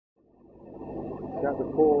Got the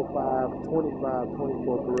 405, 25,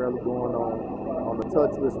 24 Pirelli going on the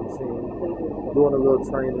touchless machine. Doing a little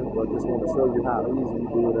training, but just want to show you how easy we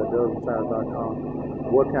do it at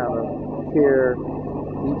DoesandTires.com. What kind of care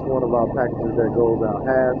each one of our packages that goes out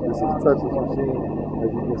has. This is a touchless machine.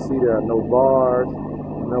 As you can see, there are no bars,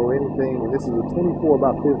 no anything. And this is a 24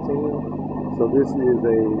 by 15. So this is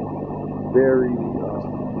a very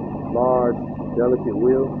large, delicate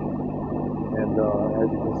wheel. And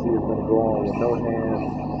as you can see, it's going to go on with no hands,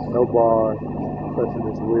 no bars, touching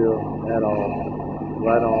this wheel at all.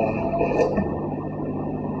 Right on.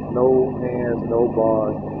 No hands, no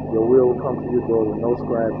bars. Your wheel will come to your door with no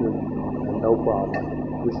scratches and no problems.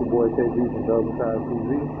 This is your boy KB from Does and Tires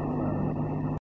TV.